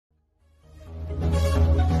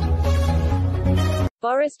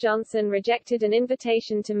Boris Johnson rejected an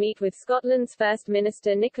invitation to meet with Scotland's First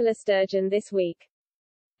Minister Nicola Sturgeon this week.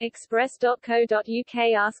 Express.co.uk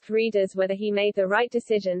asked readers whether he made the right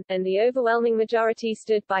decision, and the overwhelming majority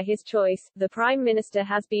stood by his choice. The Prime Minister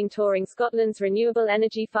has been touring Scotland's renewable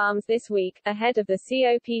energy farms this week, ahead of the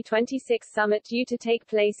COP26 summit due to take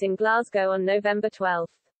place in Glasgow on November 12.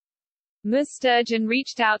 Ms Sturgeon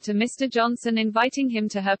reached out to Mr Johnson inviting him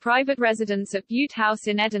to her private residence at Bute House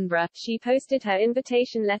in Edinburgh. She posted her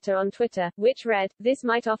invitation letter on Twitter, which read, "This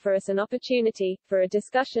might offer us an opportunity for a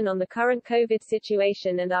discussion on the current COVID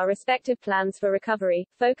situation and our respective plans for recovery,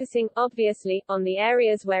 focusing, obviously, on the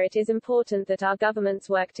areas where it is important that our governments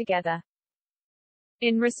work together."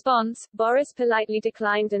 In response, Boris politely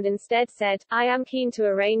declined and instead said, "I am keen to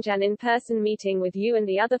arrange an in-person meeting with you and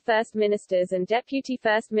the other First Ministers and Deputy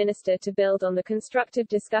First Minister to build on the constructive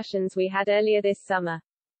discussions we had earlier this summer."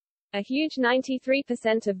 A huge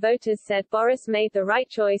 93% of voters said Boris made the right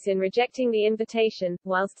choice in rejecting the invitation,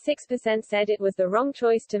 whilst 6% said it was the wrong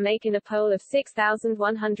choice to make in a poll of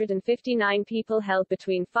 6,159 people held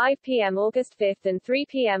between 5 p.m. August 5 and 3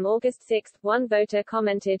 p.m. August 6. One voter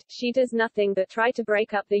commented, "She does nothing but try to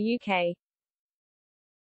break up the UK."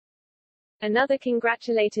 Another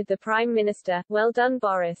congratulated the Prime Minister, "Well done,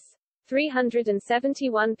 Boris."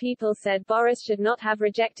 371 people said Boris should not have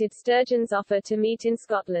rejected Sturgeon's offer to meet in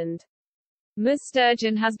Scotland. Ms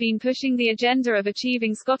Sturgeon has been pushing the agenda of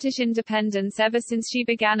achieving Scottish independence ever since she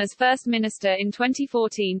began as First Minister in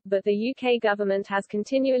 2014, but the UK government has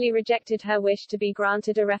continually rejected her wish to be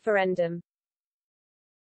granted a referendum.